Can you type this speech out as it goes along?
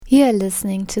You are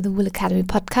listening to the Wool Academy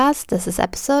podcast. This is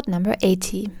episode number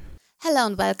 80. Hello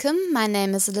and welcome. My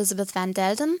name is Elizabeth Van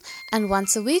Delden, and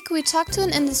once a week we talk to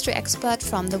an industry expert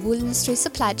from the wool industry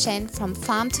supply chain from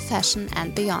farm to fashion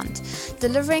and beyond,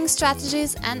 delivering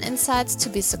strategies and insights to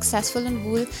be successful in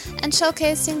wool and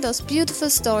showcasing those beautiful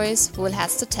stories wool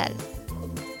has to tell.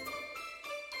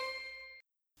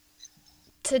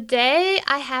 Today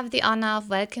I have the honor of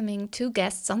welcoming two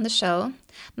guests on the show.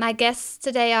 My guests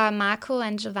today are Marco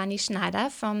and Giovanni Schneider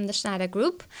from the Schneider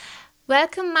Group.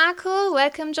 Welcome Marco,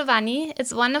 welcome Giovanni.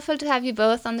 It's wonderful to have you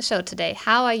both on the show today.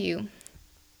 How are you?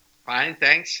 Fine,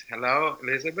 thanks. Hello,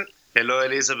 Elizabeth. Hello,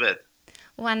 Elizabeth.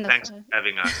 Wonderful. Thanks for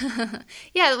having us.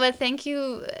 Yeah, well, thank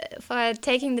you for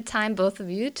taking the time, both of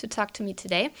you, to talk to me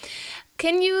today.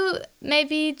 Can you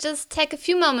maybe just take a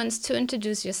few moments to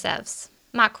introduce yourselves?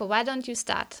 Marco, why don't you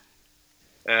start?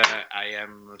 I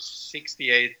am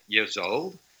 68 years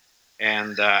old,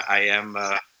 and I am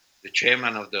the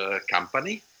chairman of the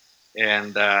company.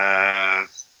 And I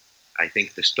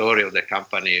think the story of the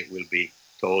company will be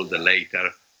told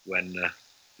later when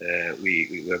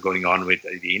we are going on with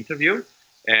the interview.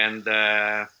 And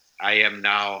I am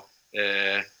now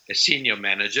a senior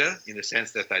manager in the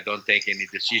sense that I don't take any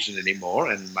decision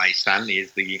anymore. And my son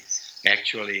is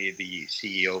actually the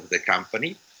CEO of the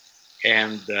company.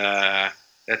 And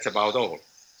that's about all.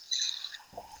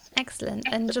 Excellent.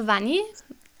 And Giovanni,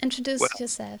 introduce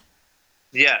yourself.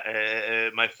 Yeah,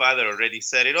 my father already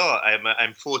said it all.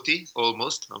 I'm 40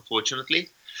 almost, unfortunately,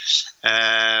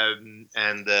 and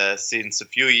since a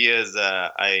few years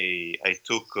I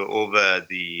took over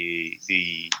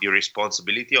the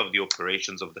responsibility of the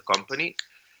operations of the company.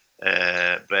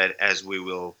 But as we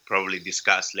will probably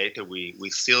discuss later, we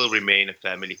still remain a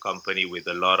family company with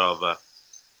a lot of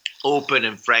open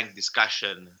and frank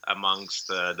discussion amongst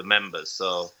the members.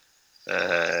 So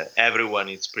everyone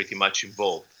is pretty much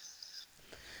involved.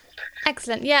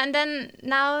 Excellent. Yeah, and then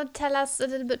now tell us a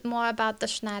little bit more about the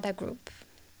Schneider Group.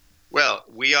 Well,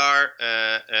 we are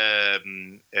a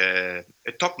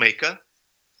top maker,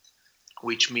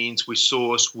 which means we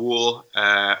source wool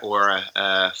or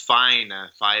fine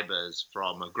fibers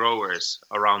from growers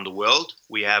around the world.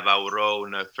 We have our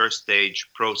own first stage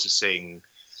processing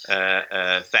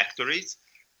factories,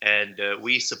 and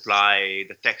we supply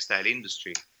the textile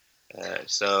industry.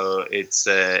 So it's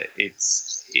a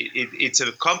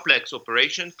complex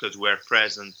operation because we're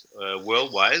present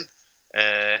worldwide,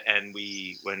 and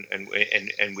we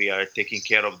are taking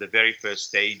care of the very first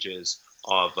stages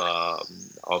of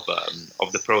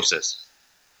the process.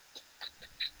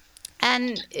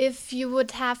 And if you would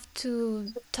have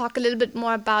to talk a little bit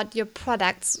more about your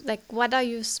products, like what are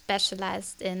you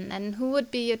specialized in, and who would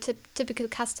be your typical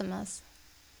customers?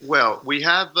 Well, we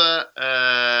have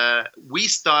we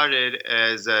started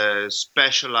as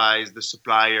specialized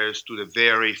suppliers to the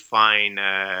very fine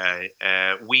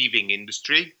weaving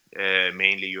industry,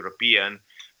 mainly European.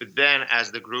 But then,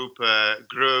 as the group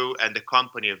grew and the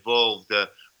company evolved,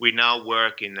 we now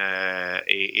work in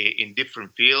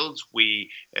different fields. We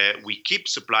keep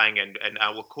supplying, and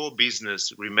our core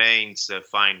business remains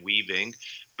fine weaving.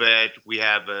 But we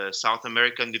have South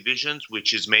American divisions,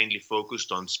 which is mainly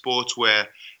focused on sportswear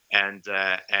and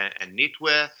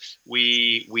knitwear.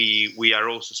 We are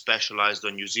also specialized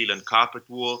on New Zealand carpet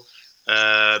wool.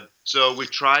 So we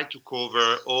try to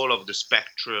cover all of the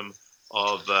spectrum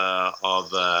of all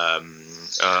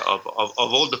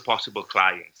the possible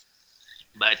clients.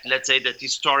 But let's say that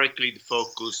historically the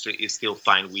focus is still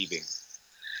fine weaving.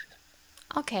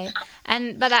 Okay,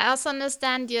 but I also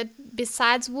understand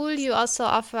besides wool, you also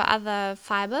offer other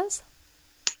fibers.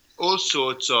 All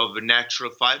sorts of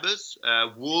natural fibers.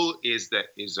 Wool is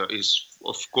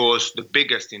of course the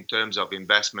biggest in terms of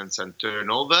investments and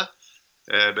turnover,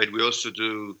 but we also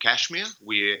do cashmere.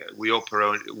 We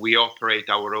operate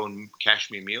our own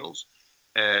cashmere mills,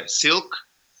 silk,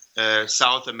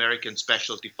 South American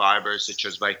specialty fibers such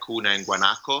as vicuna and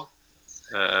guanaco.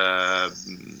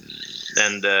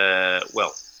 And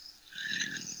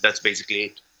that's basically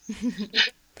it.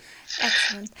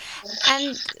 Excellent.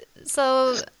 And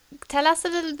so tell us a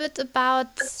little bit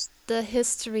about the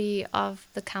history of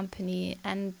the company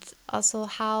and also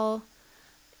how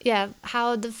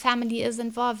the family is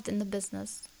involved in the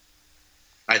business.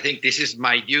 I think this is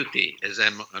my duty as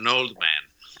I'm an old man.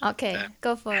 Okay,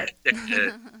 go for it.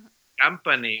 The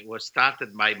company was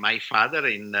started by my father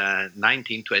in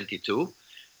 1922.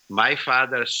 My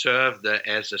father served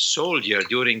as a soldier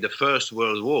during the First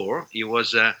World War. He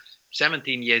was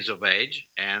 17 years of age,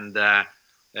 and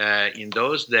in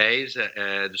those days,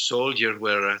 the soldiers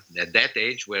were at that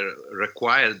age were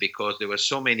required because there were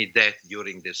so many deaths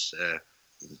during this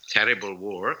terrible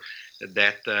war.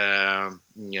 that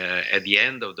at the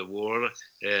end of the war,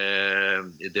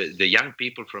 the young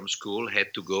people from school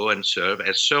had to go and serve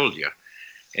as soldier.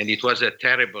 And it was a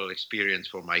terrible experience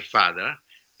for my father.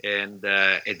 And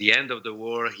at the end of the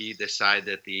war, he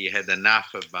decided he had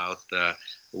enough about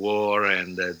war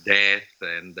and death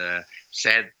and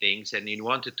sad things, and he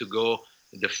wanted to go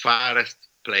the farthest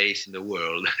place in the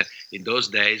world. In those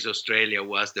days, Australia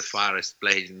was the farthest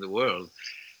place in the world.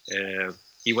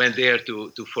 He went there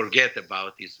to forget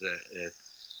about his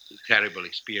terrible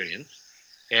experience,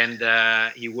 and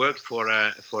he worked for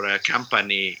a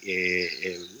company,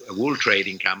 a wool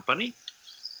trading company.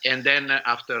 And then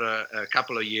after a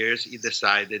couple of years, he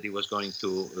decided he was going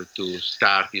to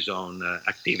start his own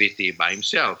activity by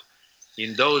himself.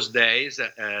 In those days,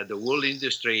 the wool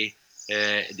industry,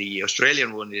 the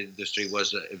Australian wool industry,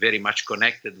 was very much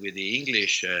connected with the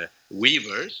English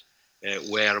weavers,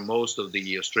 where most of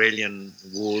the Australian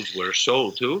wools were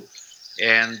sold to.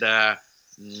 And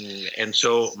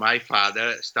so my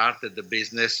father started the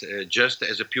business just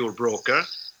as a pure broker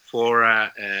for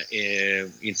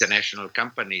international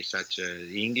companies such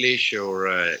as English or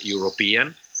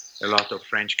European, a lot of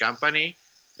French company.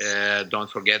 Don't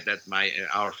forget that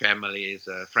our family is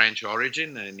French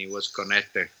origin, and he was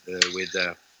connected with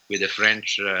the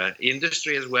French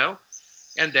industry as well.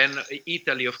 And then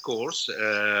Italy, of course.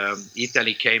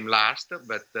 Italy came last,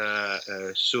 but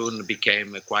soon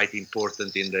became quite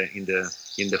important in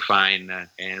the fine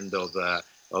end of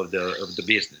the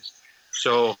business.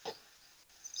 So.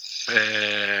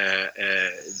 The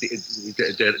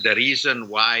reason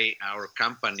why our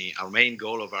main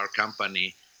goal of our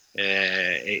company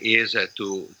is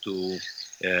to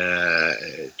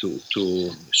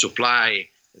supply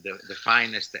the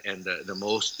finest and the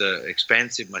most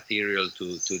expensive material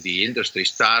to the industry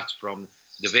starts from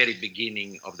the very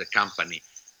beginning of the company,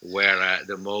 where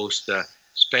the most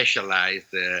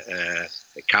specialized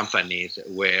companies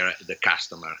were the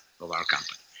customer of our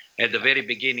company. At the very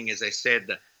beginning, as I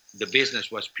said, the business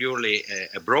was purely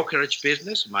a brokerage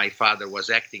business. My father was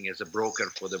acting as a broker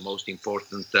for the most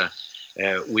important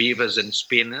weavers and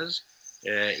spinners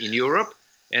in Europe.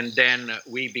 And then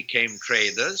we became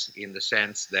traders in the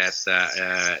sense that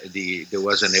there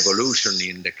was an evolution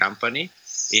in the company,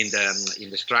 in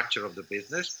the structure of the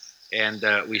business. And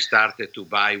we started to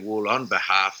buy wool on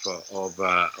behalf of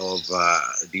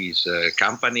these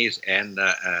companies and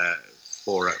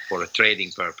for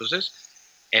trading purposes.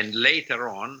 And later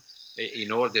on, in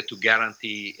order to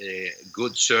guarantee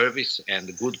good service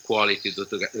and good quality to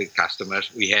the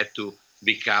customers, we had to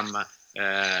become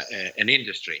an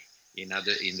industry. In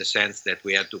the sense that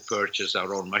we had to purchase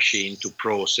our own machine to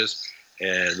process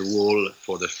the wool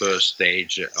for the first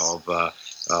stage of the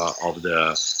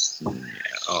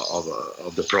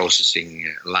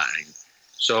processing line.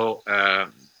 So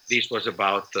this was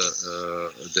about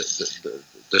the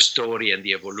story and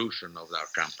the evolution of our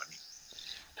company.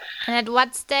 And at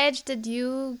what stage did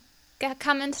you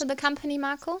come into the company,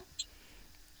 Marco?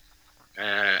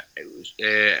 I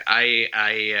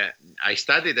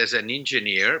studied as an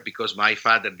engineer because my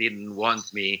father didn't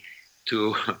want me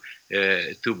to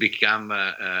become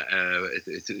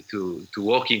to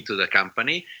walk into the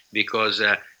company, because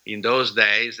in those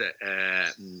days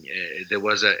there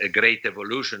was a great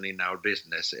evolution in our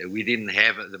business. We didn't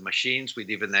have the machines, we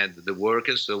didn't have the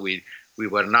workers, so we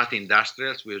were not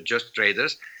industrials, we were just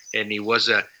traders, and he was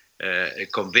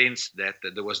convinced that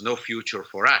there was no future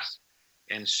for us.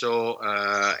 And so,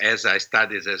 as I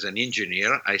studied as an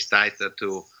engineer, I started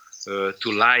to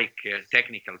like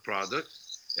technical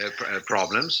problems,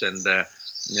 and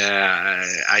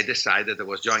I decided I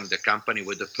was joining the company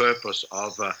with the purpose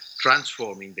of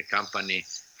transforming the company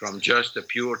from just a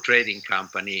pure trading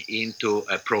company into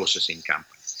a processing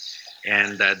company,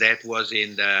 and that was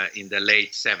in the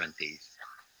late 70s.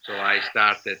 So I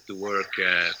started to work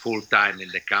full time in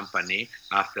the company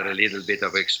after a little bit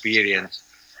of experience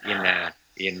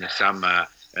in some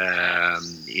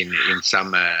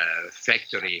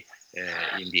factory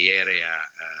in the area.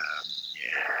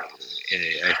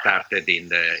 I started in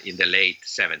the late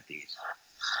 70s.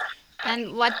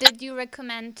 And what did you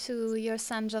recommend to your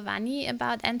son Giovanni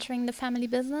about entering the family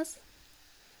business?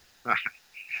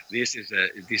 This is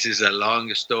a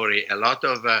long story. A lot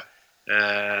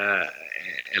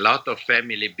of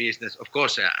family business. Of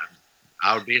course,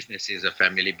 our business is a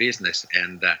family business,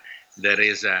 and there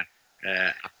is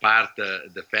apart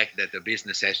the fact that the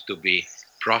business has to be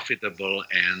profitable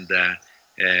and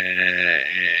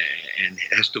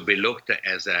has to be looked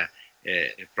as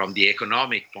from the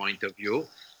economic point of view.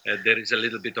 There is a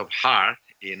little bit of heart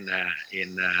in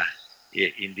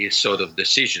this sort of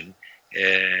decision,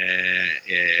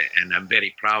 and I'm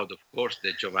very proud, of course,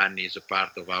 that Giovanni is a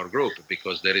part of our group,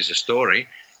 because there is a story.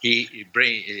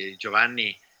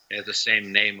 Giovanni has the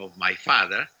same name of my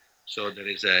father, so there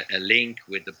is a link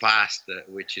with the past,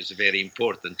 which is very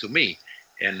important to me,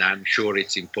 and I'm sure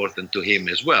it's important to him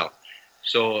as well.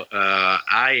 So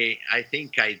I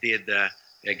think I did a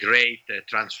great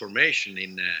transformation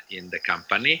in the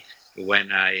company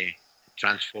when I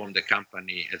transformed the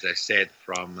company, as I said,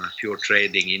 from pure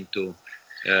trading into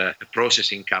a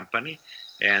processing company.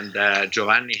 And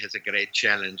Giovanni has a great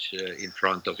challenge in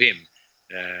front of him.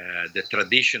 The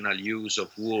traditional use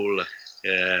of wool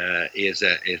is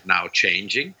now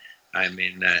changing. I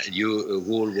mean,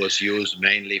 wool was used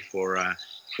mainly for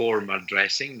formal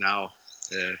dressing. Now,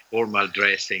 formal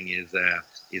dressing is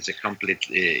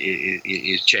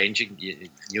changing.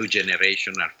 New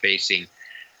generation are facing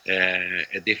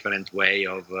a different way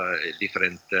of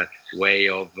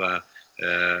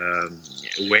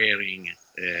wearing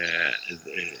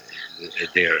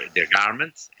their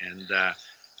garments, and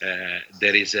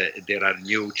there are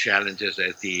new challenges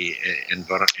at the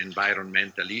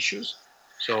environmental issues.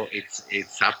 So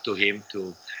it's up to him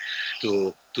to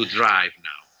drive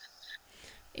now.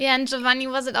 Yeah, and Giovanni,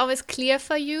 was it always clear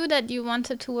for you that you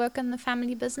wanted to work in the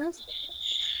family business?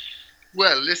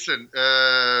 Well, listen,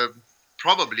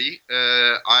 probably.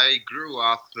 I grew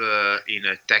up in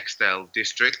a textile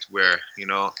district where,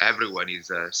 everyone is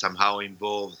somehow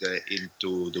involved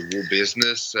into the wool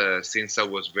business. Since I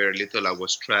was very little, I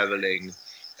was traveling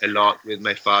a lot with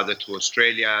my father to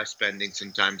Australia, spending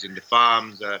some time in the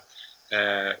farms.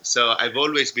 So I've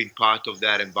always been part of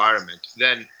that environment.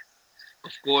 Then,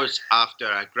 of course, after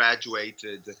I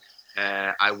graduated,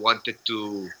 I wanted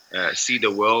to see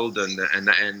the world and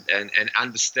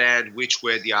understand which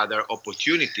were the other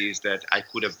opportunities that I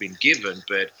could have been given.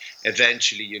 But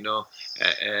eventually,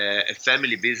 a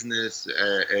family business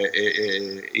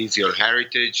is your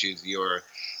heritage,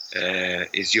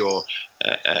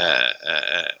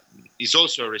 is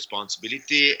also a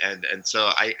responsibility, and so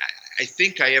I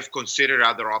think I have considered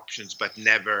other options, but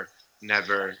never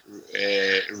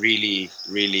really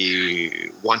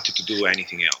wanted to do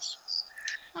anything else.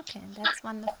 Okay, that's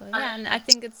wonderful. Yeah, and I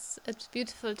think it's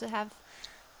beautiful to have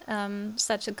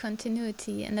such a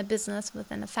continuity in a business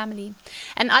within a family.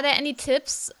 And are there any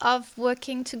tips of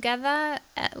working together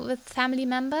with family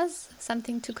members?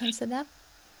 Something to consider?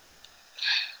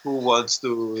 Who wants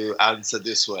to answer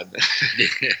this one?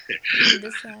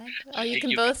 This side, or you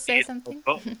can both say something.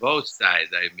 Both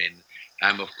sides. I mean,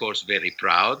 I'm of course very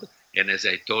proud. And as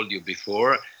I told you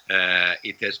before,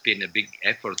 it has been a big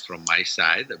effort from my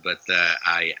side, but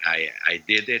I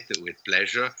did it with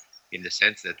pleasure, in the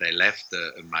sense that I left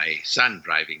my son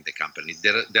driving the company.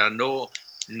 There are no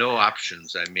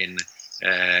options. I mean,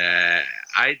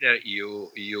 either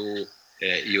you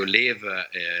live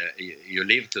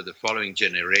to the following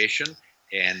generation,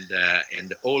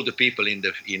 and all the people in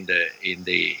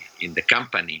the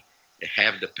company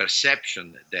have the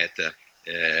perception that.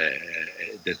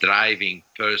 The driving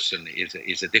person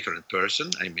is a different person.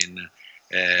 I mean,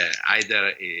 I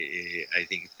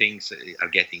think things are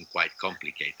getting quite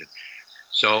complicated.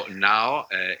 So now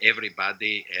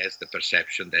everybody has the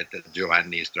perception that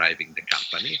Giovanni is driving the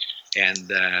company,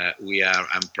 and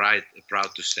I'm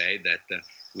proud to say that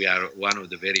we are one of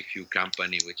the very few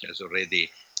companies which has already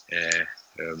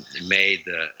made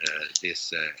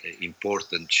this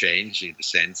important change, in the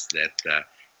sense that.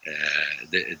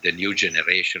 The new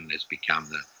generation has become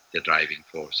the driving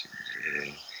force,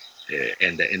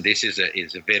 and this is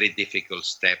a very difficult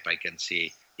step I can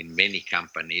see in many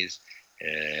companies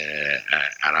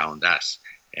around us,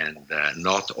 and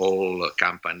not all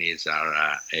companies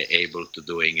are able to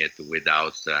doing it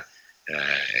without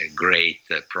great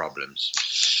problems.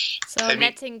 So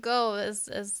letting go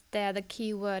is there the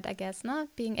key word, I guess, no?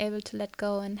 Being able to let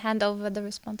go and hand over the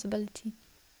responsibility.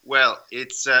 Well,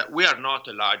 it's we are not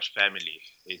a large family.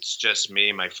 It's just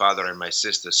me, my father, and my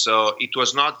sister. So it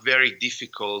was not very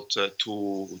difficult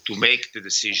to make the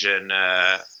decision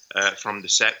from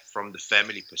the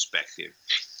family perspective.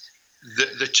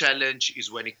 The challenge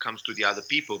is when it comes to the other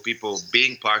people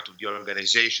being part of the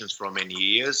organizations for many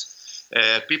years.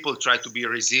 People try to be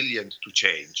resilient to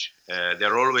change.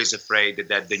 They're always afraid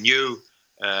that the new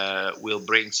will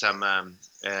bring some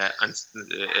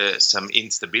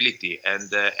instability, and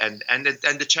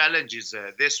the challenge is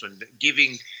this one: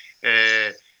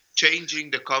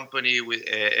 changing the company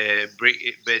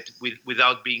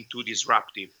without being too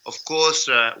disruptive. Of course,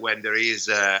 when there is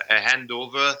a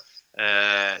handover,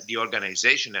 the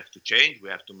organization have to change. We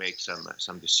have to make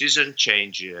some decision,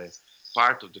 change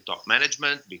part of the top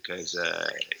management, because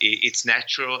it's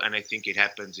natural, and I think it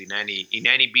happens in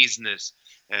any business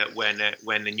when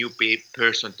a new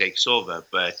person takes over.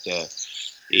 But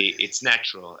it's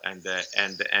natural, and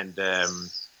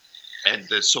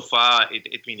so far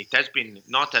it has been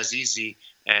not as easy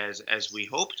as we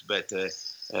hoped, but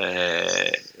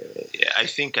I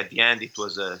think at the end it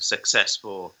was a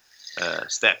successful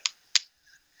step.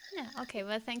 Yeah, okay.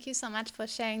 Well, thank you so much for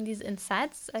sharing these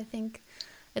insights. I think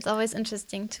it's always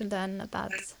interesting to learn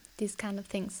about these kind of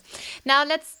things. Now,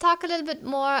 let's talk a little bit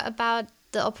more about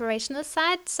the operational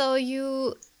side. So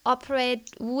you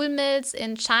operate wool mills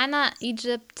in China,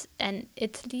 Egypt, and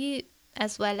Italy,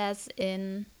 as well as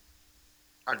in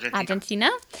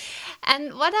Argentina.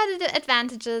 And what are the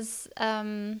advantages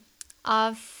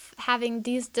of having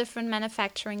these different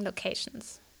manufacturing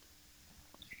locations?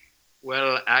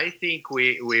 Well, I think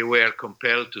we were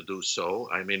compelled to do so.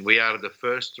 I mean, we are the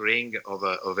first ring of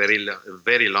a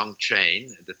very long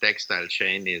chain. The textile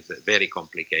chain is very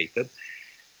complicated,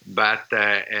 but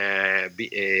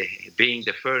being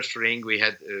the first ring, we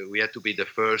had to be the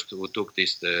first who took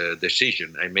this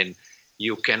decision. I mean,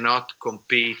 you cannot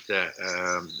compete.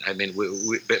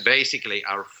 Basically,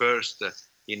 our first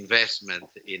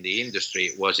investment in the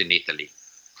industry was in Italy,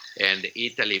 and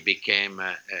Italy became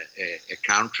a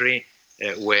country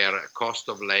where cost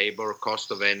of labor, cost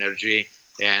of energy,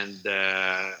 and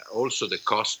also the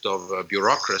cost of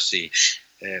bureaucracy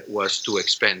was too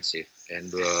expensive,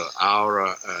 and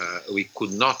we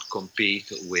could not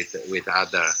compete with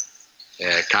other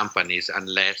companies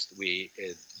unless we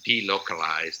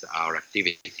delocalized our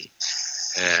activity.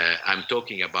 I'm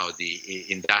talking about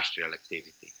the industrial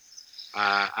activity.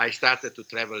 I started to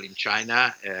travel in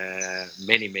China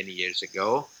many years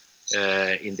ago,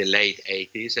 in the late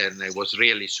 80s, and I was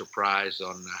really surprised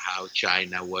on how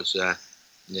China was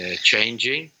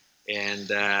changing, and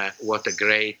what a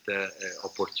great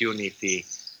opportunity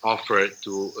offered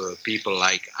to people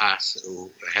like us who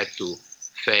had to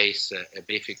face a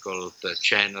difficult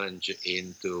challenge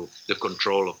into the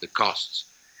control of the costs.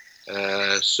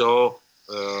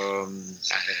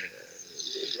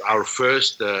 Our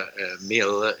first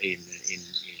mill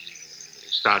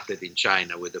started in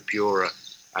China with a pure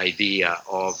idea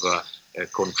of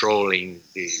controlling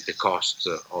the costs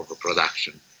of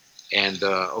production, and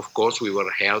of course we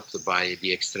were helped by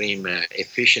the extreme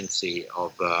efficiency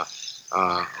of the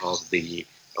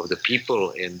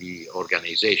people in the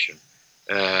organization.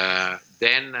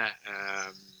 Then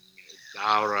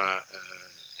our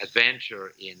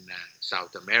adventure in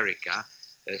South America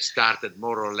started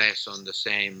more or less on the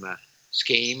same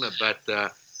scheme, but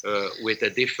with a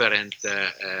different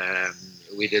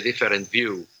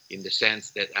view, in the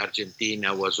sense that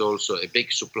Argentina was also a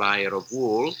big supplier of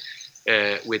wool,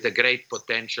 with a great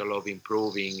potential of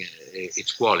improving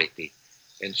its quality.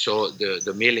 And so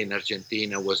the mill in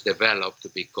Argentina was developed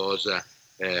because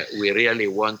we really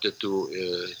wanted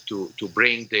to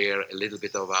bring there a little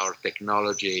bit of our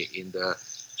technology in the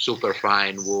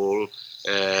superfine wool,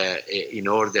 in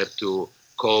order to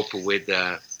cope with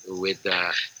the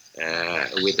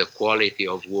quality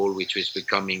of wool, which is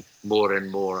becoming more and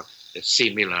more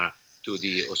similar to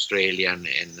the Australian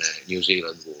and New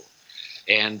Zealand wool.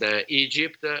 And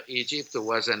Egypt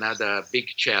was another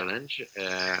big challenge.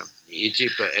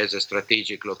 Egypt as a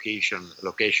strategic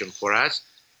location for us,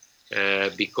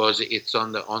 because it's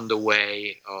on the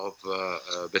way of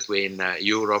between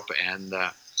Europe and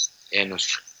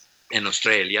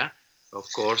Australia, of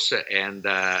course, and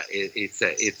it's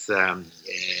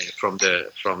from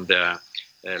the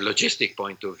logistic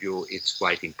point of view, it's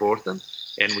quite important,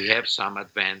 and we have some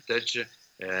advantage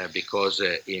because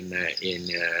in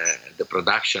the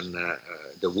production,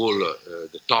 the wool,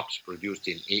 the tops produced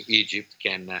in Egypt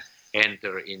can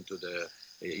enter into the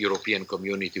European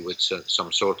community with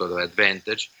some sort of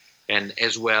advantage, and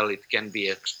as well it can be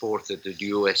exported to the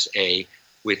USA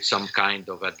with some kind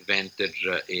of advantage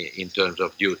in terms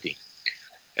of duty.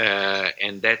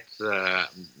 And that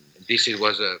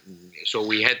so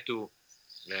we had to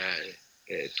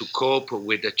cope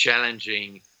with the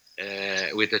challenging,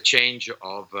 with the change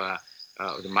of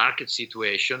the market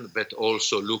situation, but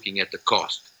also looking at the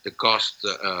cost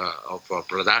of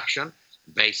production,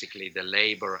 basically the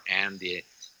labor and the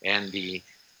energy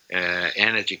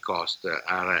cost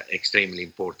are extremely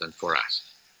important for us.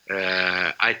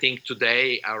 I think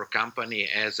today our company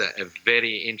has a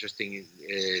very interesting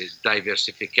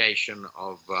diversification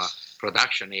of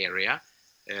production area,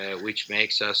 which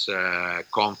makes us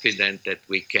confident that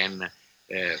we can,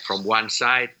 from one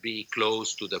side, be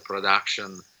close to the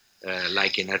production,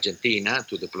 like in Argentina,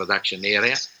 to the production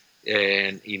area,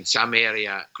 and in some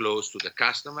area close to the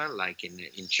customer, like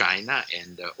in China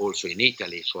and also in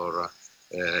Italy for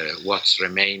what's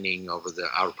remaining of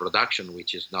our production,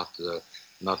 which is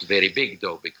not very big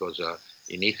though, because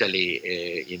in Italy,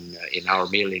 in our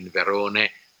mill in Verone,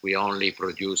 we only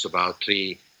produce about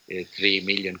 3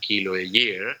 million kilo a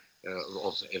year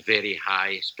of a very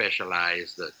high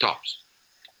specialized tops.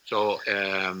 So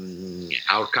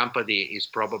our company is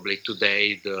probably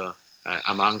today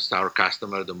amongst our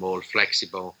customers the more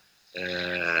flexible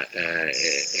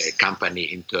company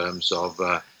in terms of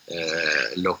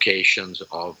locations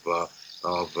of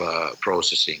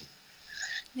processing.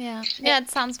 Yeah, it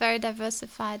sounds very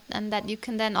diversified, and that you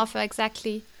can then offer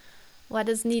exactly what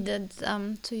is needed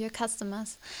to your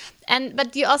customers.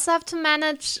 But you also have to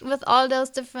manage with all those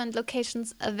different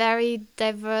locations a very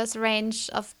diverse range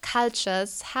of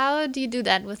cultures. How do you do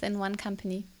that within one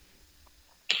company?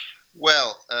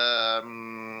 Well,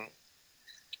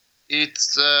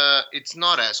 it's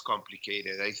not as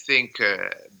complicated. I think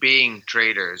being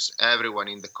traders, everyone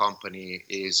in the company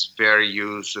is very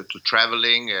used to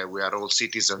traveling. We are all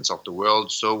citizens of the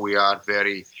world, so we are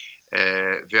very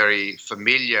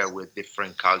familiar with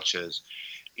different cultures.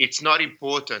 It's not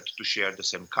important to share the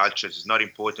same cultures. It's not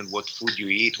important what food you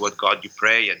eat, what God you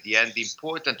pray. At the end, the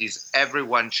important is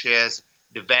everyone shares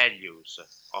the values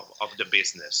of the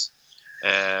business.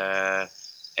 And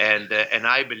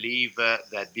I believe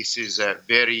that this is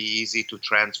very easy to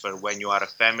transfer when you are a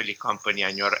family company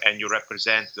and you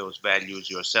represent those values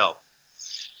yourself.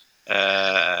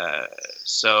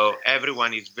 So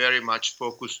everyone is very much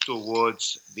focused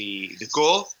towards the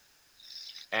goal,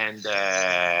 and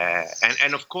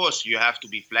of course you have to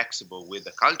be flexible with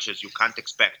the cultures. You can't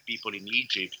expect people in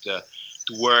Egypt to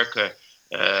work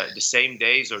the same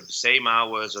days or the same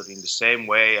hours or in the same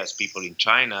way as people in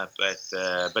China,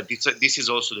 but this is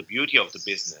also the beauty of the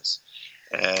business,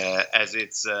 as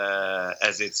it's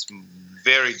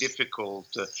very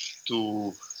difficult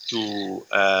to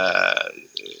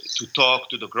talk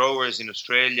to the growers in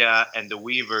Australia and the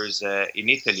weavers in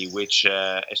Italy, which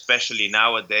especially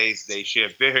nowadays they share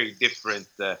very different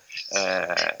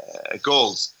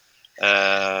goals.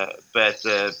 But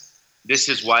this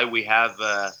is why we have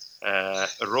a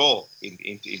role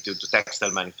into the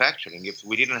textile manufacturing. If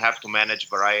we didn't have to manage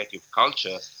variety of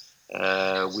culture,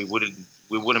 we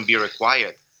wouldn't be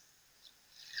required.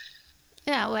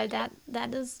 Yeah, well,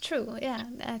 that is true. Yeah,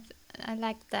 I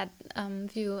like that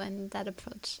view and that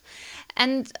approach.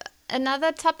 And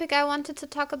another topic I wanted to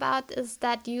talk about is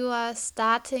that you are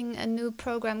starting a new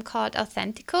program called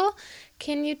Authentico.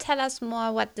 Can you tell us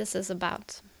more what this is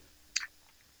about?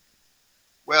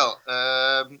 Well,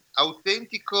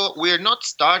 Authentico, we're not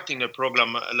starting a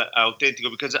program Authentico,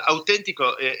 because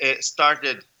Authentico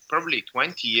started probably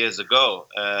 20 years ago,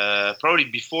 probably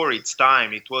before its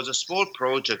time. It was a small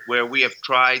project where we have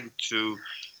tried to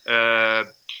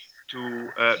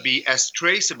be as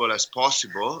traceable as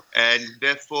possible, and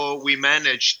therefore we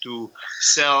managed to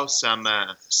sell some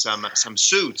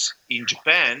suits in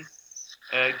Japan,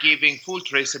 giving full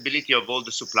traceability of all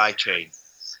the supply chain.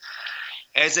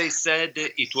 As I said,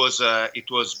 it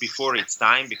was before its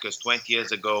time, because 20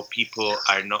 years ago people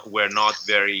were not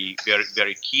very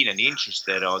keen and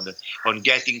interested on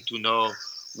getting to know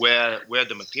where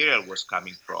the material was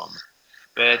coming from.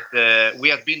 But we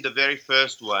have been the very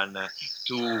first one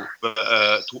to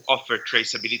offer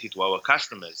traceability to our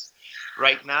customers.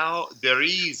 Right now, there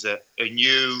is a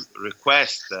new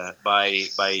request by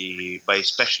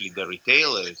especially the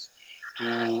retailers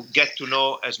to get to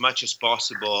know as much as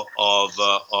possible of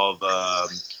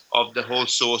the whole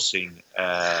sourcing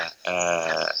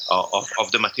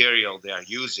of the material they are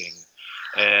using,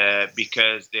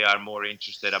 because they are more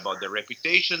interested about their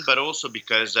reputation, but also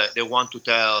because they want to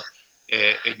tell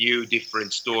a new,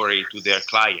 different story to their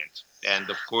client. And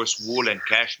of course, wool and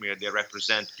cashmere, they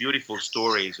represent beautiful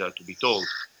stories to be told.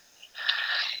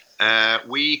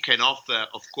 We can offer,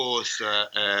 of course,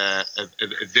 a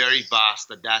very vast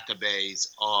database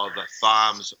of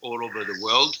farms all over the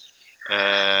world.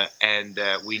 And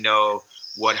we know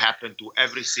what happened to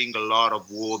every single lot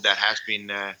of wool that has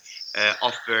been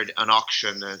offered an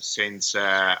auction since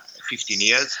 15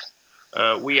 years.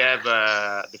 We have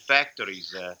the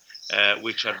factories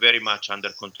which are very much under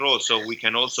control, so we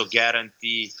can also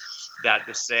guarantee that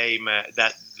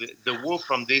the wool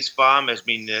from this farm has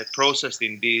been processed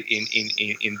in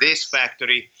this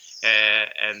factory,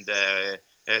 and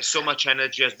so much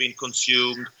energy has been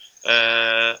consumed,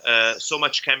 so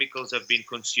much chemicals have been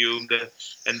consumed,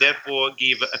 and therefore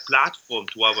give a platform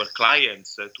to our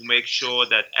clients to make sure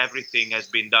that everything has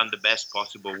been done the best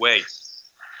possible way.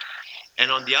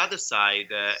 And on the other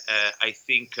side, I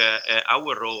think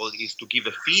our role is to give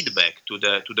a feedback to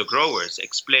the growers,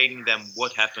 explaining them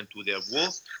what happened to their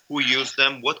wool, who used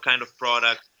them, what kind of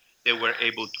product they were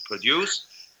able to produce,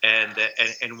 and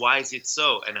why is it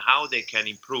so, and how they can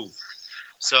improve.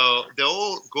 So the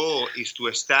whole goal is to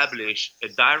establish a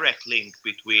direct link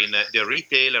between the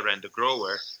retailer and the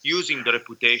grower, using the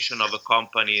reputation of a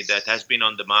company that has been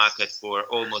on the market for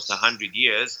almost 100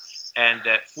 years and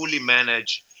fully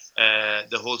manage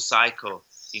the whole cycle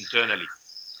internally.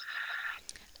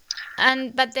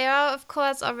 But there are, of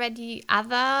course, already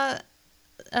other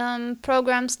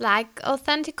programs like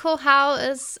Authentico. How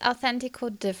is Authentico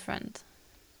different?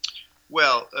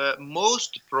 Well,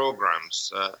 most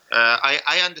programs,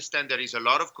 I understand there is a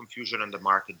lot of confusion on the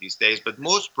market these days, but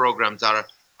most programs are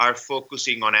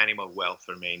focusing on animal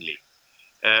welfare mainly,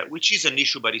 which is an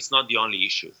issue, but it's not the only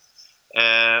issue.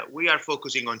 We are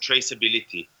focusing on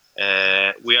traceability.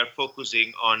 We are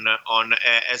focusing on,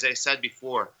 as I said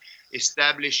before,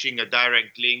 establishing a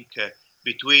direct link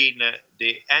between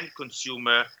the end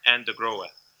consumer and the grower.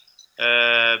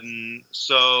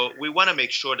 So we want to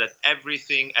make sure that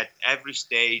everything at every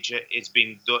stage has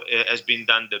been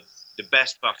done the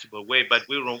best possible way, but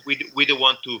we don't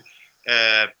want to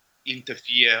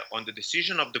interfere on the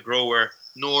decision of the grower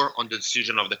nor on the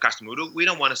decision of the customer. We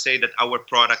don't want to say that our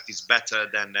product is better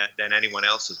than anyone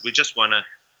else's. We just want to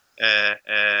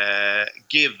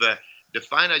give the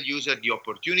final user the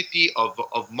opportunity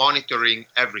of monitoring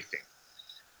everything.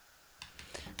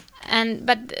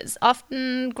 But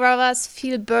often growers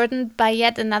feel burdened by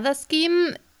yet another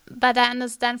scheme. But I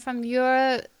understand from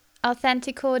your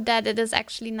Authentico that it is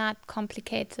actually not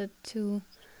complicated to.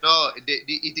 No,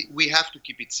 we have to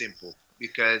keep it simple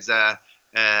because on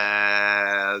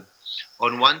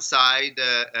one side,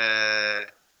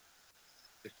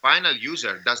 the final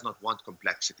user does not want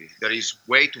complexity. There is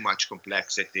way too much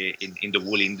complexity in the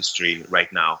wool industry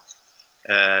right now.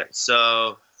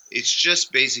 So it's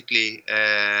just basically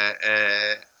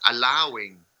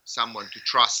allowing someone to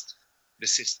trust the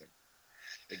system.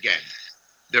 Again,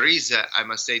 I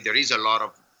must say, there is a lack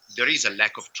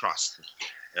of trust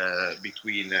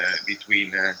between the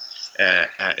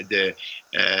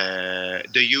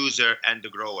user and the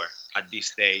grower at this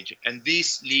stage, and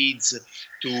this leads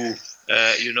to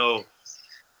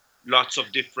lots of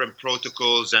different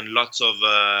protocols and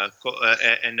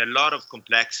and a lot of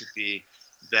complexity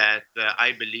that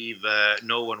I believe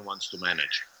no one wants to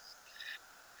manage.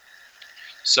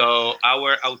 So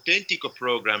our Authentico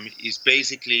program is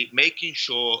basically making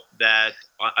sure that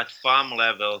at farm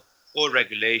level all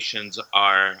regulations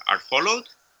are followed,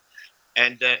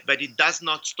 but it does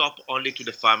not stop only to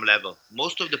the farm level.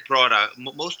 Most of the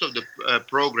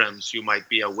programs you might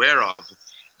be aware of,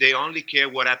 they only care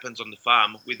what happens on the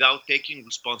farm without taking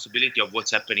responsibility of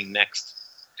what's happening next.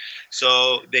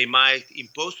 So they might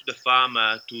impose to the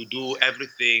farmer to do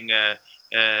everything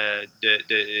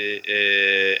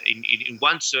in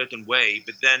one certain way,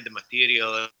 but then the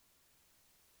material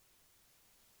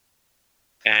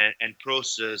and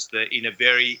processed in a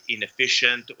very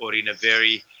inefficient or in a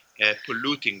very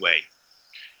polluting way.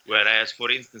 Whereas, for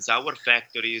instance, our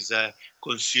factories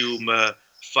consume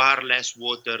far less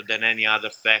water than any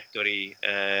other factory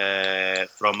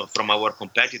from our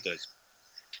competitors.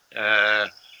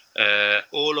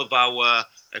 All of our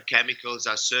chemicals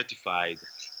are certified.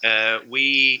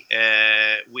 We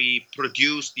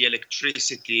produce the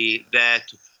electricity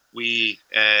that we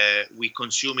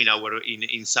consume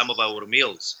in some of our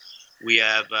mills. We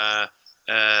have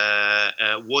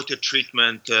water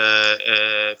treatment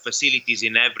facilities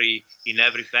in every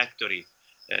factory,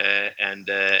 and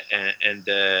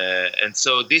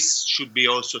so this should be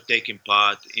also taking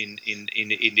part in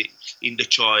the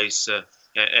choice.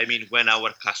 When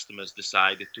our customers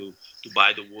decide to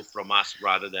buy the wool from us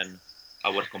rather than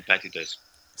our competitors.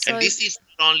 So, and this is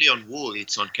not only on wool;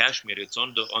 it's on cashmere. It's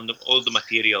on all the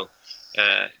material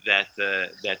that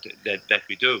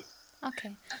we do.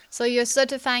 Okay, so you're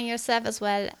certifying yourself as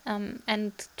well,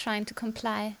 and trying to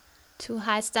comply to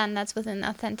high standards within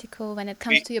Authentico when it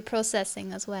comes to your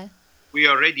processing as well. We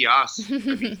already asked.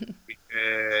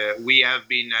 We have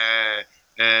been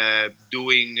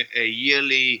doing a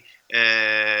yearly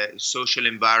social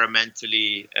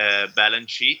environmentally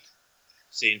balance sheet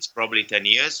since probably 10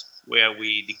 years, where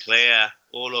we declare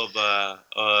all of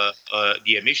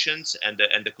the emissions and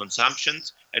the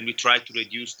consumptions, and we try to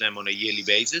reduce them on a yearly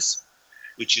basis,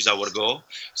 which is our goal.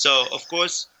 So, of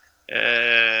course,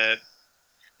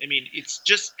 it's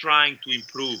just trying to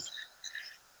improve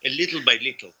a little by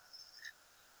little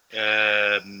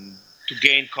to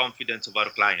gain confidence of our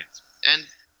clients. And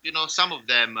some of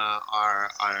them are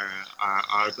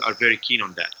very keen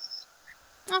on that.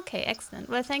 Okay, excellent.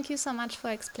 Well, thank you so much for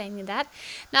explaining that.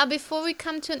 Now, before we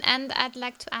come to an end, I'd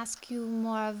like to ask you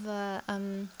more of a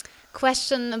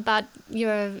question about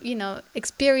your,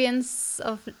 experience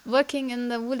of working in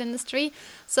the wool industry.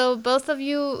 So both of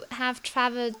you have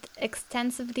traveled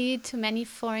extensively to many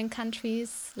foreign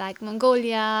countries like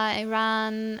Mongolia,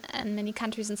 Iran, and many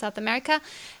countries in South America,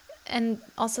 and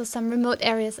also some remote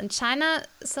areas in China.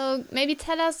 So maybe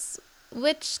tell us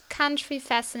which country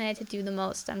fascinated you the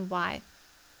most and why.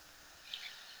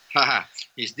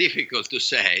 It's difficult to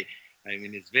say. I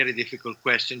mean, it's a very difficult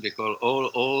question because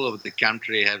all of the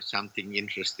country have something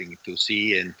interesting to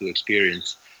see and to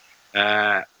experience.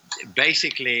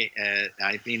 Basically,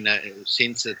 I've been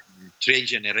since 3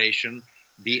 generations,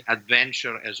 the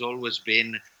adventure has always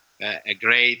been a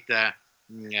great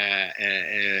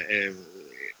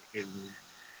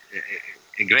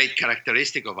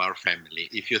characteristic of our family.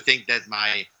 If you think that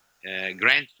my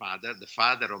grandfather, the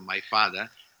father of my father,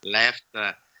 left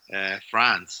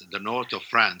France, the north of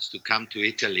France, to come to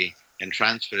Italy and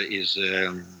transfer his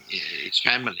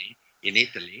family in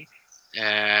Italy.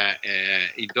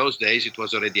 In those days, it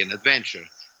was already an adventure.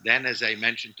 Then, as I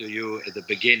mentioned to you at the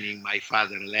beginning, my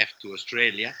father left to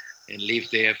Australia and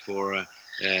lived there for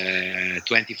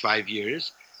 25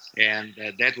 years. And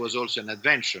that was also an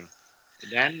adventure.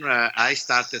 Then I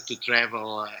started to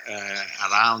travel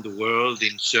around the world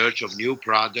in search of new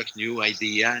products, new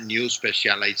idea, new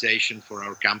specialization for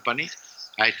our company.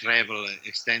 I travel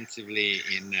extensively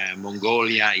in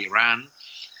Mongolia, Iran,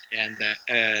 and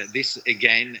this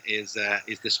again is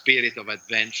the spirit of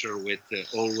adventure, with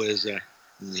always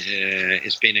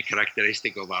has been a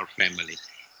characteristic of our family.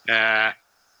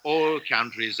 All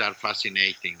countries are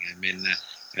fascinating. I mean,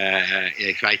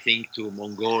 if I think to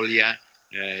Mongolia,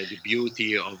 the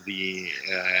beauty of the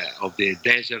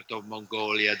desert of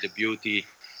Mongolia, the beauty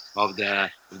of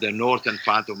the northern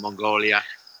part of Mongolia,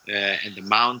 and the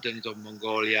mountains of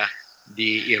Mongolia,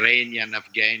 the Iranian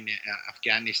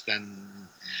Afghanistan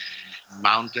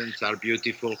mountains are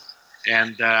beautiful,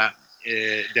 and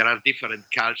there are different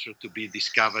cultures to be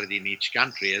discovered in each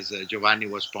country, as Giovanni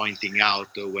was pointing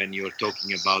out when you're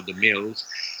talking about the mills.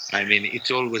 I mean,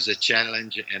 it's always a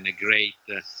challenge and a great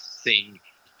thing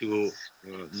to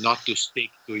not to stick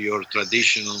to your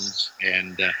traditions,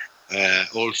 and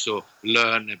also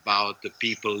learn about the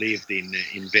people lived in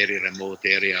very remote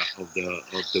area of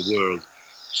the world.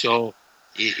 So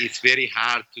it's very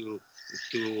hard to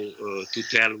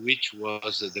tell which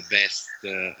was the best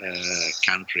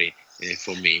country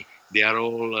for me. They are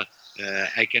all.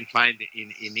 I can find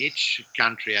in each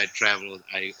country I traveled,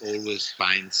 I always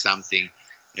find something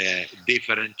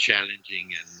different,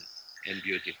 challenging, and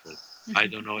beautiful. I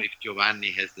don't know if Giovanni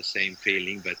has the same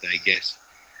feeling, but I guess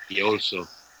he also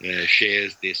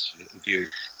shares this view.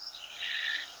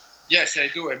 Yes, I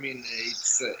do. I mean,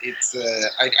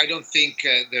 I don't think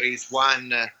there is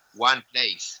one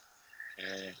place.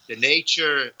 The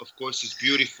nature, of course, is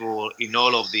beautiful in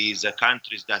all of these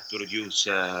countries that produce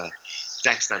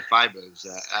textile fibers.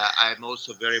 I'm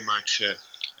also very much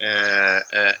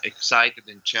excited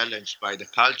and challenged by the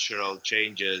cultural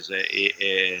changes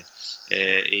in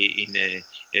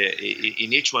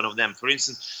each one of them. For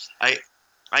instance, I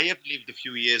have lived a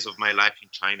few years of my life in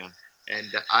China,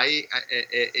 and I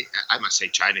must say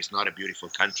China is not a beautiful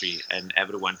country, and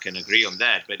everyone can agree on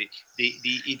that. But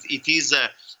it is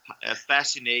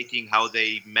fascinating how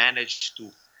they managed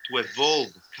to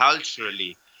evolve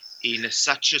culturally in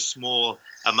such a small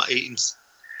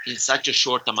in such a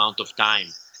short amount of time.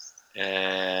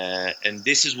 And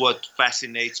this is what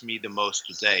fascinates me the most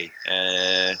today.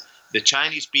 The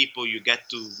Chinese people you get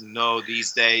to know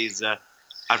these days are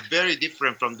very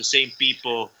different from the same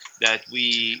people that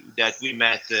we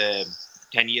met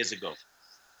 10 years ago.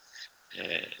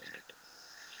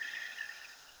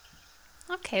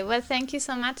 Okay, well, thank you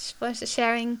so much for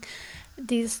sharing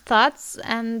these thoughts.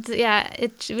 And yeah,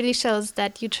 it really shows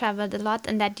that you traveled a lot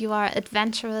and that you are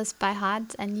adventurous by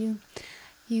heart, and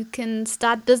you can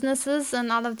start businesses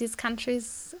in all of these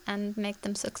countries and make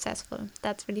them successful.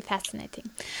 That's really fascinating.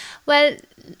 Well,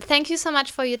 thank you so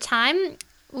much for your time.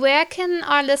 Where can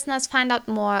our listeners find out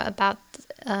more about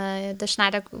the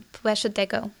Schneider Group? Where should they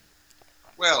go?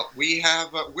 Well, we are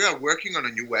working on a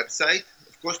new website.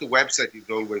 Of course, the website is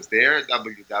always there,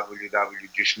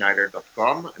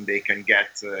 www.gschneider.com, and they can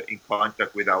get in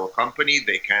contact with our company.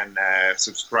 They can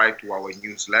subscribe to our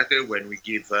newsletter when we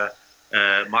give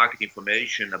market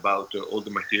information about all the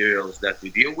materials that we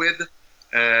deal with.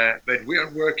 But we are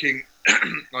working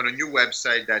on a new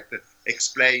website that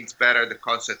explains better the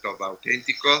concept of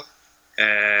Authentico,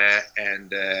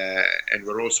 and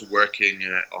we're also working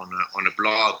on a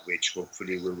blog, which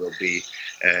hopefully will be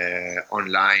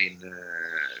online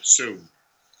soon.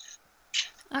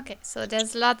 Okay, so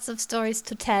there's lots of stories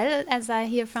to tell, as I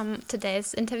hear from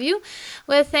today's interview.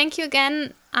 Well, thank you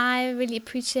again. I really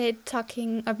appreciate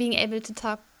talking or being able to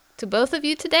talk to both of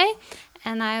you today,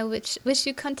 and I wish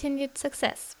you continued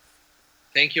success.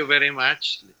 Thank you very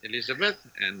much, Elizabeth,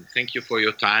 and thank you for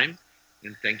your time,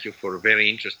 and thank you for a very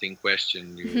interesting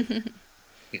question you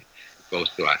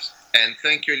posed to us. And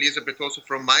thank you, Elizabeth, also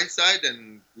from my side,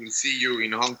 and we'll see you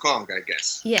in Hong Kong, I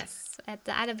guess. Yes, at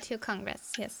the IWTO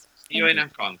Congress, yes. See you in Hong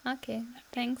Kong. Okay,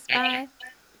 thanks, bye.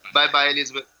 Bye-bye,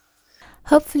 Elizabeth.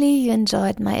 Hopefully you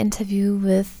enjoyed my interview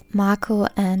with Marco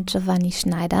and Giovanni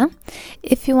Schneider.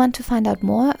 If you want to find out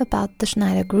more about the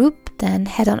Schneider Group, then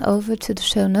head on over to the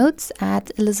show notes at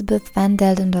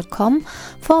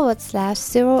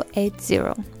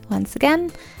elizabethvandelden.com/080. Once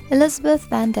again,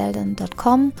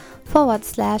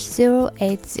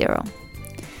 elizabethvandelden.com/080.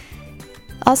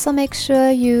 Also make sure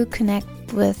you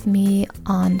connect with me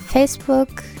on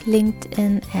Facebook,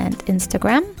 LinkedIn and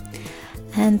Instagram.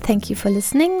 And thank you for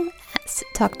listening.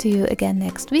 Talk to you again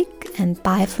next week, and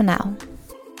bye for now.